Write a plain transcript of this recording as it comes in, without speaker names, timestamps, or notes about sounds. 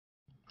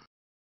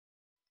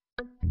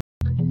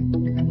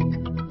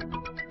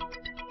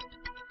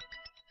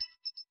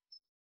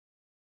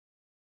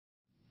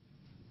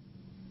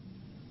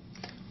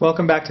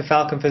Welcome back to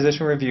Falcon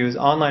Physician Review's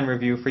online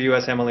review for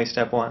USMLE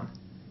Step 1.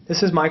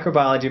 This is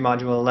Microbiology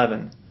Module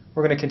 11.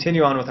 We're going to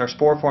continue on with our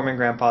spore-forming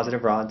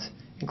gram-positive rods,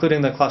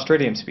 including the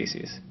Clostridium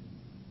species.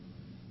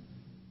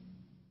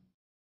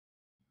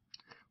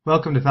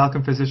 Welcome to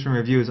Falcon Physician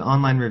Review's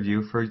online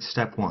review for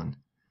Step 1.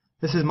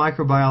 This is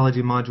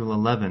Microbiology Module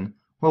 11,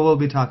 where we'll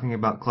be talking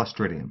about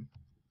Clostridium.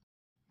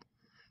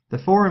 The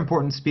four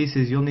important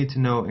species you'll need to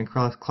know in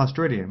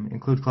Clostridium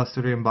include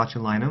Clostridium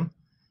botulinum,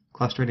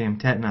 Clostridium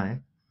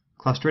tetani,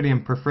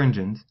 Clostridium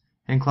perfringens,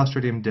 and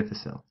Clostridium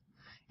difficile.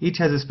 Each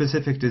has a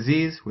specific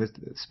disease with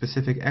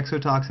specific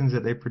exotoxins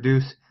that they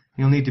produce, and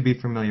you'll need to be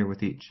familiar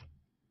with each.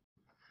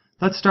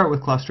 Let's start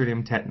with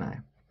Clostridium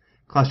tetani.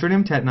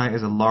 Clostridium tetani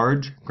is a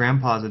large,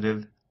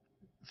 gram-positive,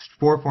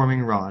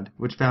 spore-forming rod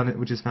which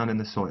is found in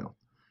the soil.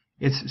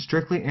 It's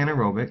strictly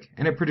anaerobic,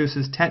 and it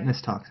produces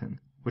tetanus toxin,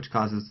 which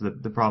causes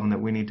the problem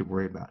that we need to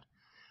worry about.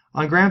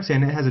 On gram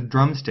stain, it has a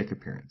drumstick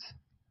appearance.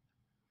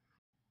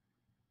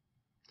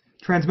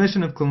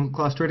 Transmission of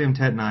Clostridium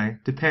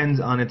tetani depends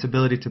on its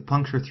ability to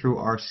puncture through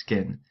our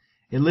skin.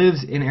 It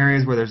lives in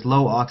areas where there's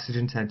low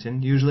oxygen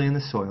tension, usually in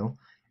the soil,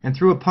 and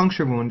through a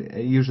puncture wound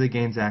it usually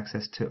gains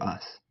access to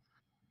us.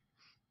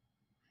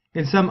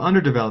 In some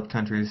underdeveloped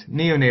countries,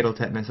 neonatal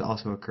tetanus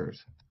also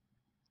occurs.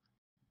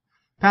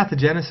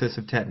 Pathogenesis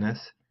of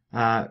tetanus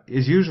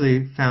is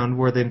usually found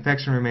where the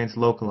infection remains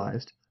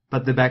localized,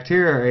 but the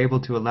bacteria are able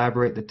to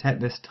elaborate the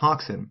tetanus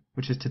toxin,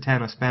 which is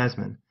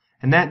tetanospasmin,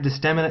 and that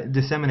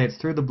disseminates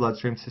through the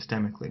bloodstream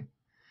systemically.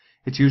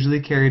 It's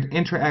usually carried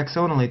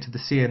intraaxonally to the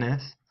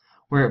CNS,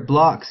 where it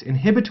blocks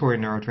inhibitory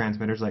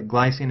neurotransmitters like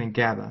glycine and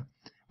GABA,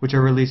 which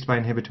are released by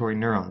inhibitory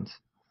neurons.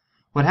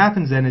 What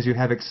happens then is you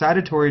have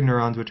excitatory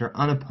neurons which are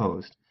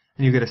unopposed,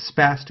 and you get a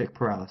spastic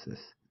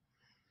paralysis.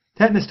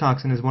 Tetanus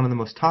toxin is one of the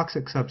most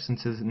toxic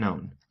substances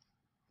known.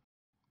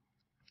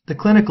 The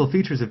clinical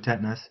features of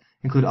tetanus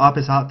include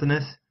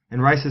opisthotonus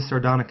and rhisis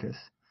sardonicus.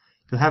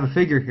 You'll have a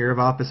figure here of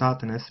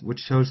opisthotonus which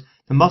shows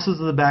the muscles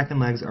of the back and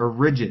legs are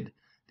rigid.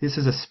 This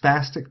is a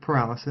spastic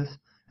paralysis,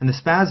 and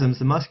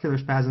the muscular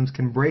spasms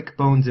can break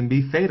bones and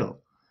be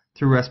fatal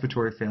through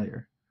respiratory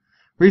failure.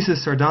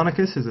 Rhisis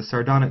sardonicus is a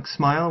sardonic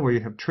smile where you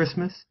have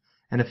trismus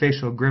and a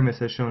facial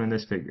grimace as shown in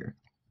this figure.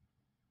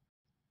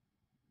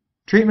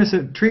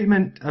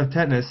 Treatment of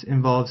tetanus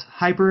involves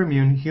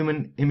hyperimmune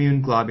human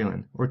immune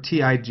globulin, or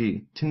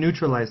TIG, to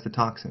neutralize the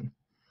toxin.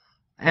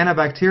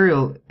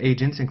 Antibacterial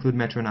agents include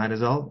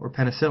metronidazole or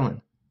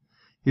penicillin.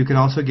 You can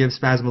also give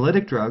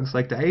spasmolytic drugs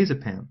like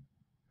diazepam.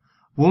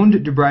 Wound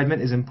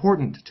debridement is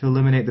important to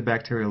eliminate the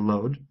bacterial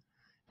load.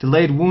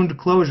 Delayed wound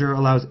closure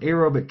allows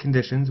aerobic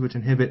conditions which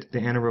inhibit the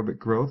anaerobic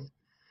growth.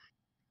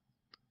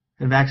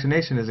 And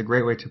vaccination is a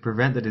great way to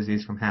prevent the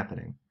disease from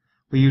happening.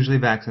 We usually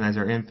vaccinate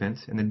our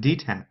infants in the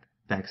DTaP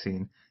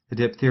vaccine, the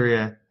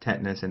diphtheria,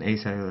 tetanus, and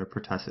acellular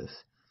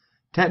pertussis.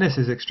 Tetanus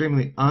is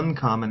extremely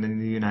uncommon in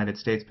the United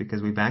States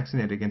because we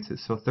vaccinate against it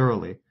so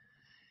thoroughly.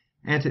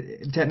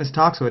 Tetanus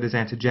toxoid is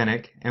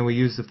antigenic, and we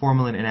use the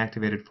formalin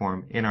inactivated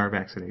form in our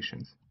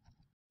vaccinations.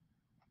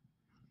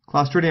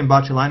 Clostridium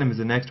botulinum is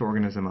the next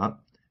organism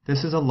up.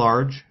 This is a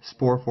large,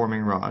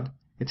 spore-forming rod.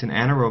 It's an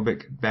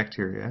anaerobic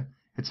bacteria.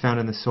 It's found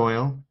in the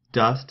soil,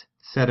 dust,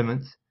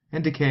 sediments,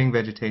 and decaying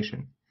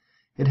vegetation.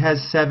 It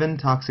has 7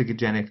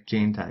 toxigenic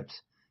gene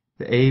types,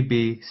 the A,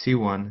 B,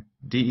 C1,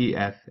 D, E,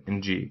 F,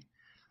 and G.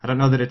 I don't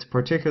know that it's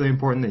particularly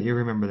important that you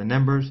remember the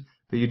numbers,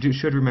 but you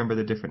should remember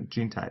the different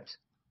gene types.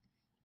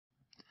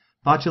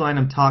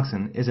 Botulinum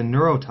toxin is a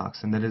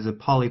neurotoxin that is a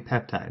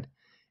polypeptide.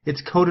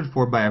 It's coded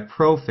for by a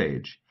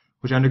prophage,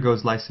 which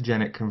undergoes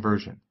lysogenic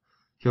conversion.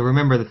 You'll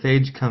remember the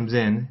phage comes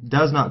in,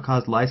 does not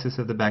cause lysis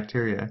of the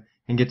bacteria,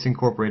 and gets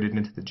incorporated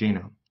into the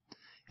genome.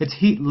 It's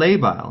heat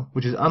labile,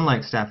 which is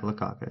unlike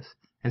Staphylococcus,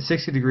 and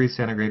 60 degrees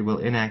centigrade will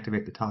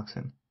inactivate the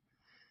toxin.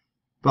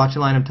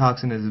 Botulinum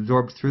toxin is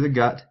absorbed through the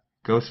gut,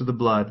 goes to the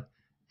blood,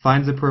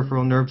 finds the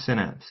peripheral nerve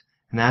synapse,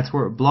 and that's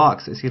where it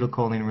blocks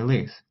acetylcholine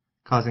release,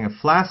 causing a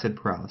flaccid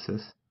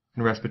paralysis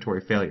and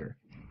respiratory failure.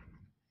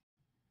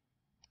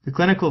 The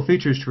clinical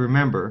features to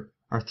remember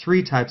are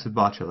 3 types of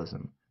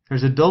botulism.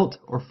 There's adult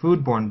or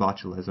foodborne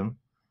botulism,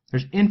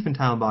 there's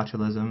infantile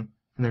botulism,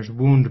 and there's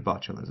wound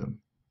botulism.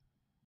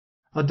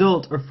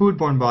 Adult or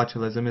foodborne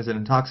botulism is an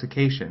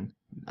intoxication,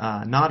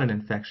 not an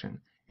infection.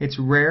 It's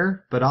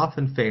rare but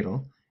often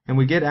fatal, and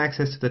we get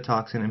access to the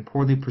toxin in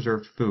poorly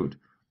preserved food.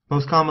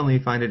 Most commonly you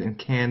find it in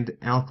canned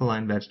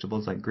alkaline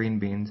vegetables like green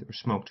beans or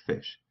smoked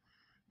fish.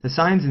 The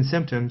signs and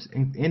symptoms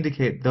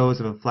indicate those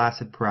of a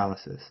flaccid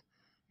paralysis.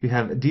 You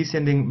have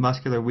descending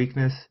muscular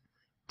weakness,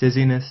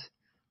 dizziness,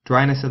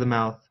 dryness of the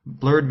mouth,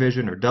 blurred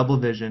vision or double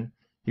vision.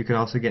 You can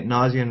also get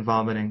nausea and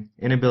vomiting,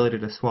 inability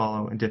to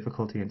swallow, and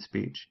difficulty in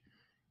speech.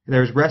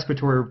 There's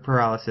respiratory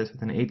paralysis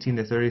within 18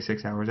 to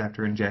 36 hours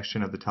after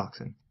ingestion of the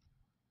toxin.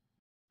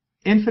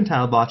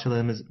 Infantile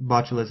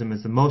botulism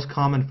is the most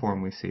common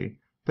form we see,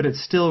 but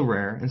it's still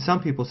rare, and some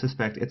people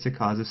suspect it's a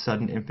cause of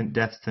sudden infant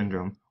death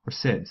syndrome, or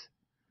SIDS.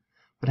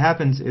 What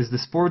happens is the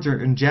spores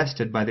are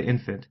ingested by the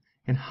infant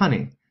in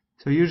honey,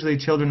 So usually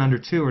children under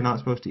 2 are not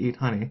supposed to eat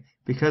honey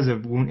because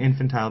of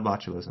infantile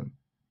botulism.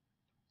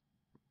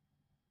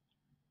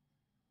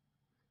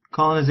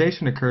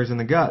 Colonization occurs in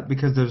the gut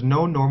because there's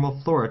no normal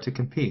flora to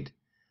compete.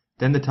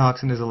 Then the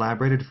toxin is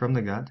elaborated from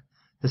the gut.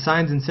 The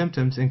signs and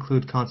symptoms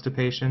include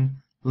constipation,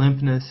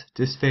 limpness,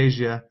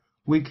 dysphagia,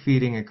 weak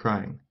feeding, and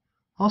crying.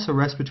 Also,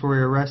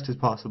 respiratory arrest is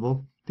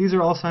possible. These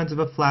are all signs of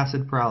a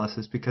flaccid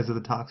paralysis because of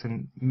the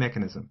toxin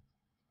mechanism.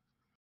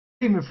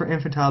 Treatment for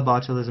infantile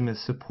botulism is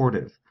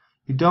supportive.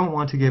 You don't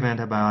want to give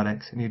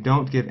antibiotics, and you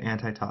don't give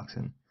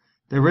antitoxin.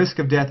 The risk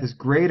of death is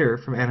greater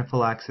from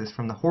anaphylaxis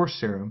from the horse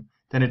serum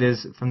than it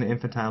is from the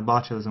infantile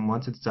botulism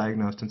once it's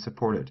diagnosed and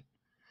supported.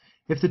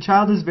 If the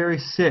child is very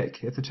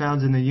sick, if the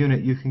child's in the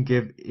unit, you can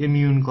give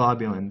immune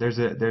globulin. There's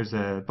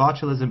a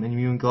botulism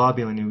immune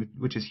globulin,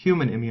 which is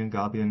human immune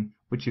globulin,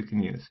 which you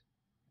can use.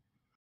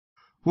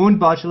 Wound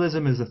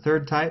botulism is the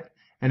third type,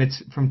 and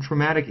it's from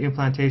traumatic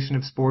implantation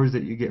of spores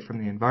that you get from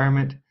the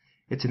environment.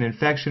 It's an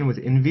infection with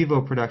in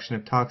vivo production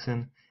of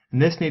toxin,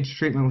 and this needs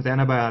treatment with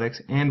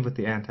antibiotics and with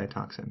the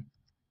antitoxin.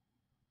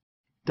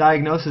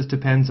 Diagnosis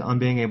depends on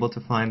being able to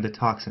find the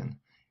toxin.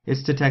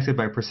 It's detected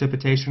by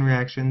precipitation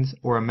reactions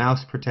or a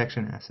mouse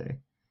protection assay.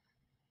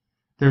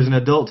 There's an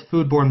adult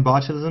foodborne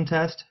botulism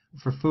test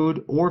for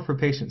food or for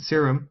patient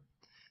serum.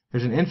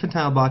 There's an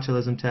infantile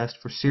botulism test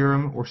for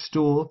serum or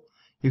stool.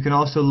 You can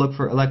also look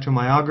for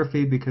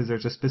electromyography because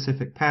there's a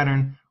specific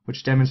pattern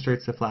which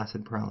demonstrates the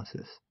flaccid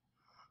paralysis.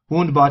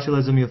 Wound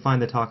botulism, you'll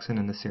find the toxin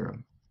in the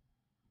serum.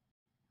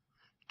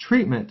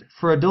 Treatment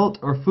for adult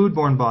or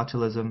foodborne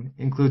botulism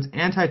includes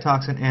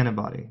antitoxin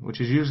antibody, which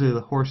is usually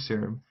the horse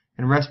serum,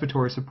 and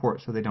respiratory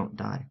support so they don't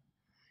die.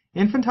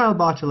 Infantile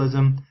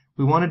botulism,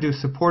 we want to do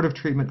supportive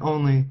treatment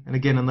only, and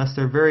again, unless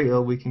they're very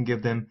ill, we can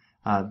give them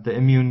the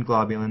immune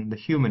globulin, the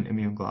human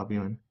immune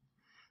globulin.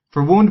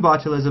 For wound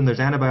botulism, there's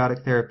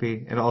antibiotic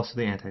therapy and also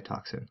the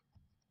antitoxin.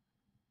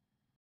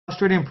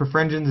 Clostridium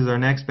perfringens is our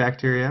next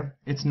bacteria.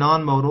 It's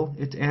non-motile,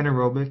 it's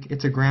anaerobic,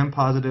 it's a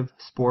gram-positive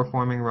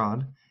spore-forming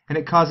rod, and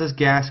it causes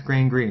gas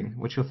gangrene,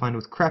 which you'll find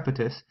with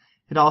crepitus.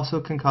 It also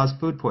can cause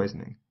food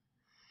poisoning.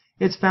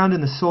 It's found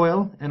in the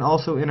soil and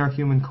also in our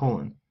human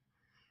colon.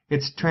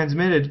 It's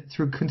transmitted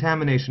through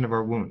contamination of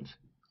our wounds.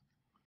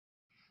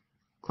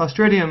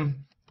 Clostridium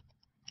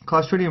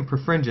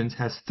perfringens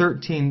has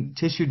 13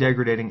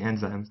 tissue-degrading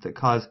enzymes that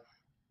cause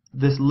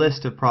this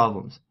list of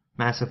problems: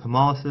 massive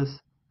hemolysis,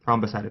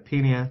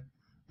 thrombocytopenia,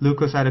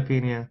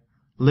 leukocytopenia,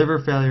 liver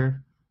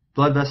failure,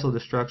 blood vessel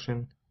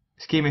destruction,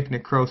 ischemic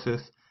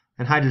necrosis,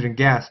 and hydrogen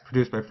gas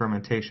produced by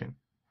fermentation.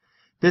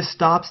 This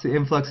stops the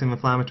influx of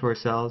inflammatory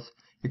cells.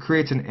 It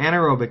creates an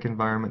anaerobic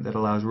environment that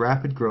allows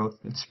rapid growth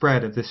and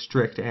spread of this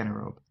strict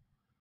anaerobe.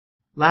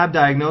 Lab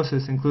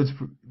diagnosis includes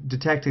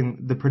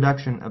detecting the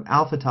production of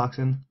alpha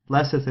toxin,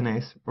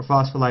 lecithinase, or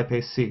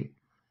phospholipase C.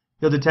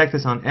 You'll detect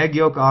this on egg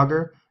yolk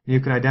agar, and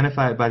you can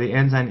identify it by the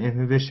enzyme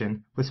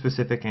inhibition with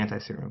specific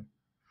antiserum.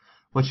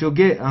 What you'll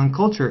get on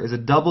culture is a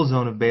double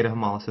zone of beta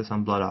hemolysis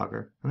on blood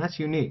agar, and that's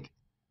unique.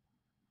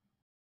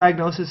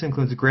 Diagnosis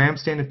includes gram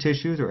stain of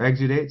tissues or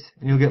exudates,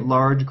 and you'll get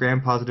large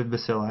gram-positive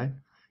bacilli.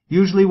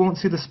 Usually won't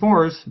see the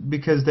spores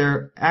because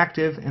they're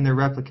active and they're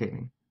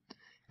replicating.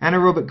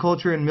 Anaerobic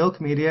culture in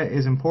milk media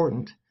is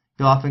important.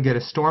 You'll often get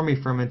a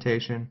stormy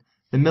fermentation.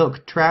 The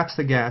milk traps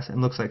the gas and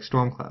looks like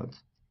storm clouds.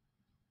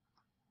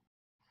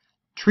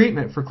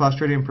 Treatment for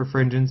Clostridium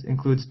perfringens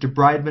includes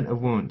debridement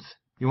of wounds.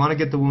 You want to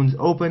get the wounds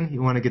open,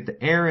 you want to get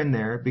the air in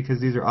there because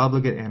these are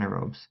obligate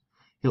anaerobes.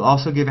 You'll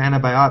also give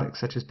antibiotics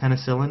such as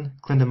penicillin,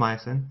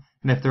 clindamycin,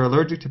 and if they're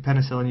allergic to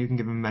penicillin, you can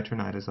give them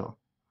metronidazole.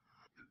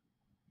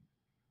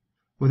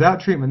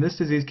 Without treatment, this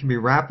disease can be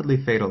rapidly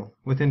fatal.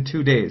 Within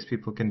 2 days,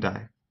 people can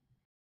die.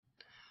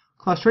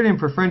 Clostridium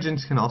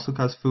perfringens can also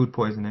cause food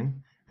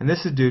poisoning, and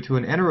this is due to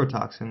an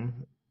enterotoxin,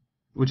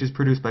 which is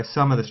produced by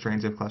some of the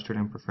strains of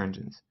Clostridium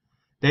perfringens.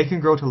 They can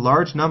grow to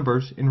large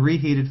numbers in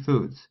reheated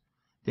foods.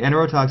 The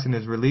enterotoxin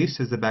is released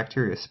as the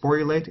bacteria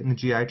sporulate in the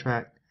GI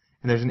tract,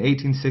 and there's an 8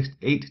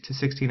 to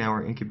 16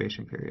 hour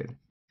incubation period.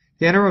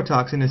 The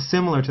enterotoxin is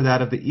similar to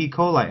that of the E.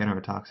 coli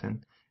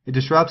enterotoxin. It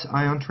disrupts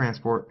ion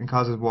transport and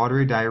causes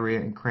watery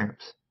diarrhea and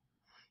cramps.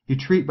 You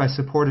treat by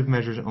supportive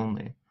measures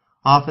only.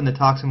 Often the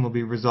toxin will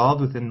be resolved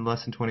within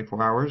less than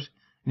 24 hours,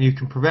 and you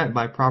can prevent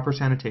by proper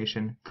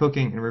sanitation,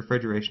 cooking, and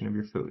refrigeration of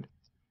your food.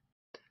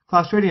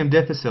 Clostridium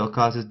difficile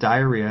causes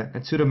diarrhea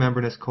and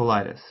pseudomembranous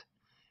colitis.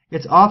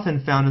 It's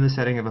often found in the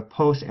setting of a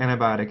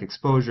post-antibiotic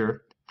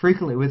exposure,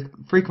 frequently with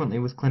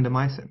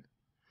clindamycin.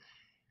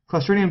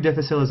 Clostridium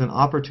difficile is an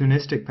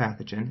opportunistic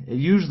pathogen. It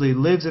usually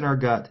lives in our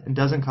gut and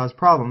doesn't cause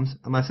problems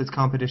unless its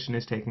competition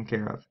is taken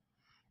care of.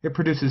 It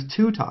produces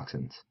 2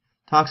 toxins.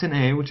 Toxin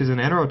A, which is an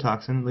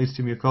enterotoxin, leads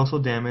to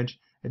mucosal damage,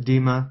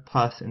 edema,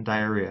 pus, and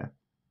diarrhea.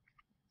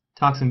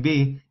 Toxin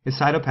B is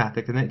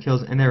cytopathic and it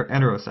kills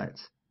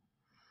enterocytes.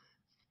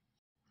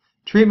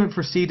 Treatment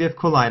for C. diff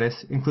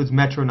colitis includes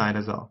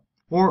metronidazole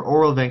or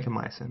oral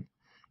vancomycin.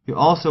 It's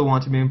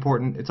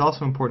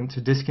also important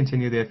to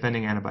discontinue the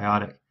offending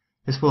antibiotic.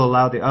 This will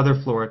allow the other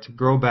flora to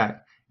grow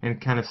back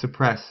and kind of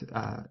suppress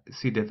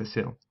C.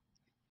 difficile.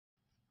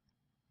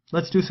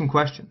 Let's do some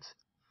questions.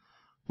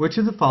 Which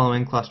of the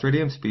following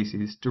Clostridium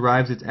species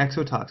derives its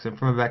exotoxin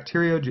from a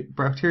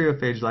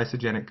bacteriophage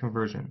lysogenic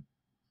conversion?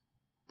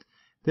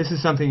 This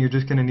is something you're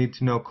just going to need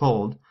to know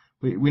cold.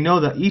 We know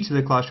that each of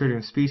the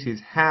Clostridium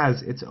species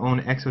has its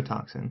own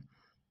exotoxin,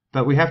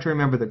 but we have to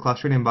remember that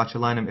Clostridium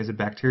botulinum is a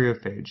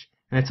bacteriophage,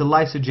 and it's a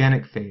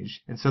lysogenic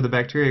phage, and so the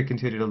bacteria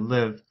continue to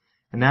live,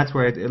 and that's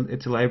where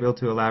it's able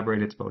to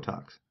elaborate its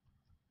Botox.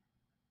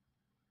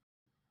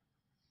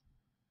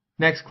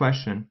 Next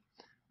question.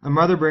 A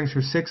mother brings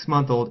her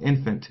 6-month-old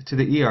infant to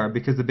the ER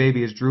because the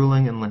baby is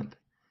drooling and limp.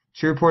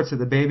 She reports that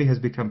the baby has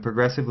become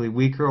progressively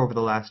weaker over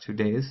the last 2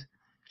 days.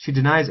 She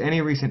denies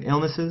any recent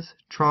illnesses,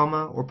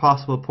 trauma, or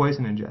possible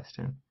poison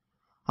ingestion.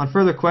 On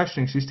further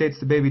questioning, she states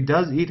the baby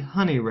does eat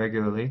honey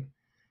regularly.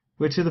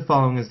 Which of the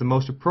following is the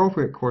most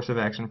appropriate course of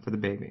action for the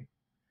baby?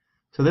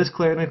 So this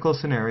clinical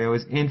scenario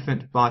is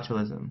infant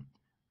botulism.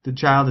 The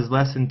child is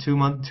less than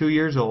 2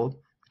 years old.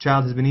 The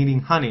child has been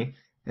eating honey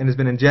and has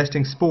been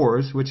ingesting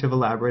spores which have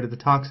elaborated the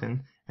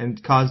toxin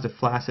and caused a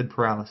flaccid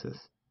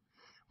paralysis.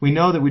 We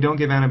know that we don't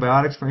give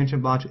antibiotics for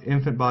infant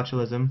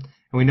botulism, and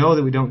we know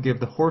that we don't give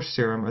the horse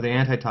serum or the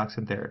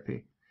antitoxin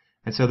therapy.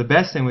 And so the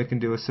best thing we can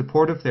do is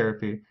supportive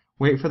therapy,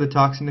 wait for the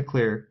toxin to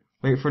clear,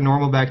 wait for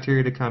normal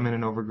bacteria to come in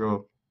and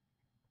overgrow.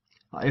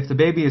 If the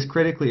baby is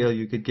critically ill,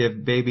 you could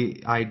give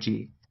baby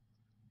IG.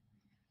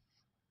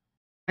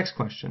 Next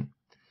question.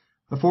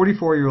 A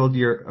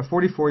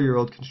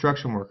 44-year-old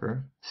construction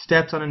worker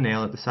steps on a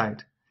nail at the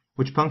site,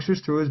 which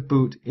punctures through his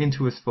boot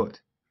into his foot.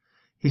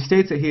 He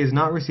states that he has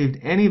not received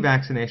any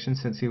vaccination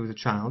since he was a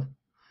child.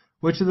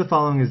 Which of the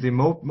following is the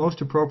most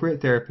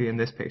appropriate therapy in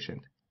this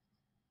patient?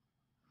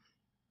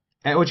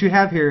 And what you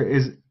have here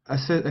is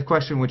a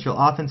question which you'll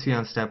often see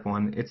on step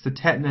 1. It's the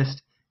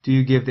tetanus. Do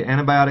you give the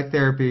antibiotic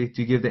therapy?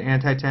 Do you give the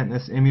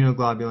anti-tetanus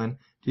immunoglobulin?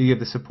 Do you give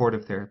the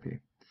supportive therapy?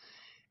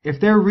 If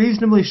they're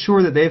reasonably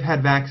sure that they've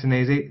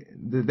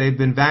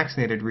been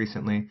vaccinated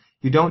recently,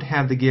 you don't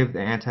have to give the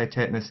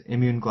anti-tetanus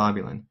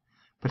immunoglobulin.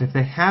 But if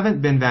they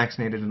haven't been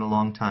vaccinated in a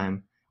long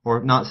time,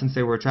 or not since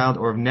they were a child,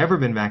 or have never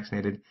been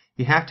vaccinated,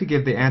 you have to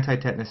give the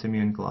anti-tetanus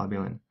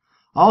immunoglobulin.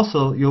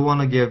 Also, you'll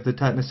want to give the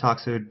tetanus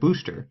toxoid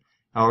booster,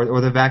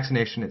 or the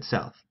vaccination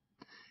itself.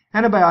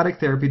 Antibiotic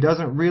therapy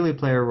doesn't really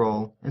play a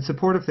role, and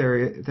supportive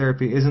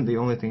therapy isn't the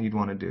only thing you'd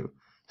want to do.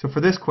 So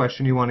for this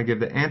question, you want to give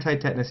the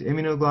anti-tetanus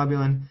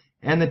immunoglobulin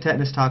and the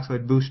tetanus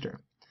toxoid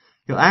booster.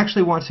 You'll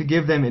actually want to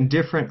give them in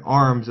different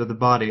arms of the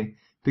body,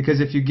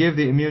 because if you give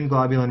the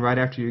immunoglobulin right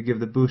after you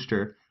give the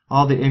booster,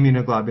 all the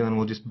immunoglobulin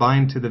will just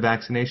bind to the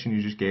vaccination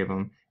you just gave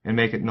them and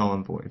make it null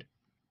and void.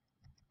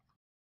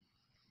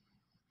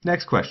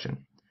 Next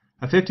question.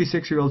 A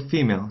 56-year-old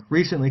female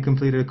recently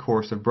completed a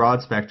course of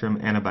broad-spectrum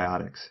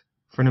antibiotics.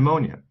 For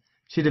pneumonia,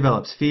 she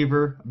develops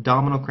fever,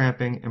 abdominal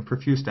cramping, and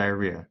profuse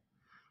diarrhea.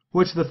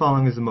 Which of the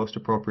following is the most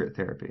appropriate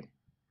therapy?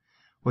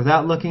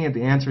 Without looking at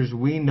the answers,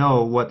 we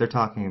know what they're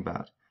talking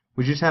about.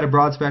 We just had a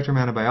broad-spectrum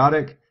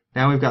antibiotic.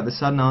 Now we've got the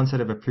sudden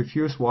onset of a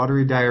profuse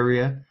watery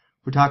diarrhea.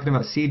 We're talking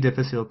about C.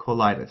 difficile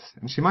colitis,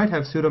 and she might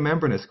have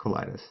pseudomembranous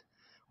colitis.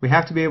 We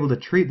have to be able to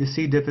treat the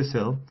C.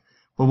 difficile.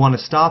 We'll want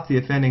to stop the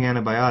offending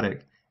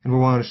antibiotic, and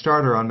we'll want to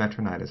start her on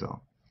metronidazole.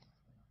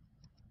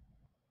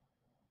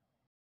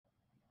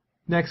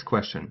 Next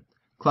question.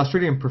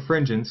 Clostridium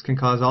perfringens can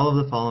cause all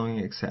of the following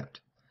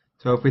except.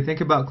 So if we think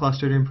about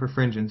Clostridium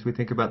perfringens, we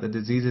think about the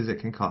diseases it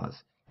can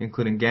cause,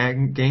 including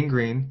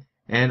gangrene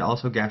and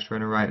also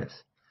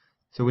gastroenteritis.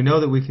 So we know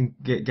that we can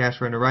get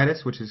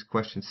gastroenteritis, which is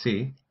question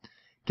C.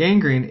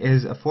 Gangrene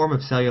is a form of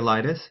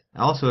cellulitis.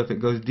 Also, if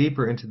it goes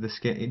deeper into the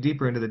skin,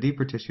 deeper into the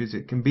deeper tissues,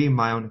 it can be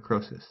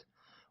myonecrosis.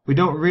 We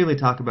don't really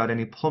talk about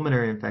any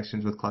pulmonary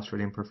infections with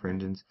Clostridium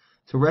perfringens,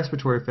 so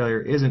respiratory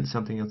failure isn't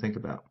something you'll think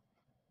about.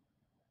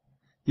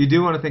 You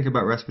do want to think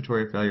about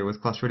respiratory failure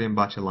with Clostridium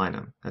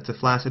botulinum. That's a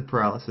flaccid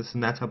paralysis,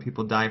 and that's how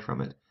people die from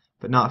it,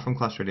 but not from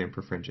Clostridium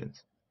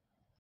perfringens.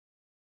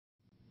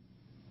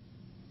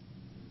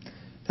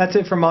 That's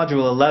it for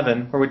Module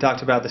 11, where we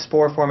talked about the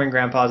spore-forming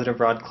gram-positive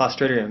rod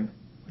Clostridium.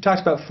 We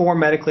talked about 4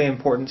 medically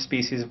important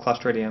species of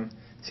Clostridium: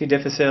 C.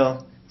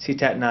 difficile, C.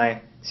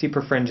 tetani, C.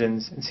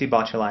 perfringens, and C.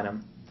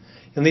 botulinum.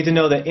 You'll need to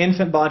know that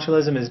infant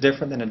botulism is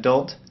different than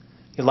adult.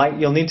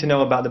 You'll need to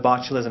know about the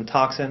botulism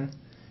toxin.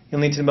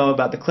 You'll need to know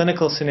about the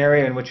clinical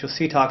scenario in which you'll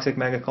see toxic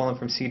megacolon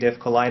from C. diff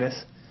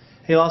colitis.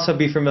 And you'll also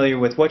be familiar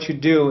with what you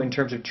do in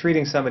terms of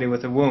treating somebody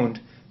with a wound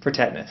for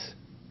tetanus.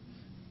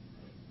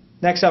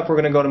 Next up, we're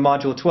going to go to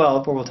Module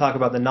 12, where we'll talk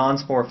about the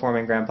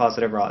non-spore-forming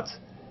gram-positive rods.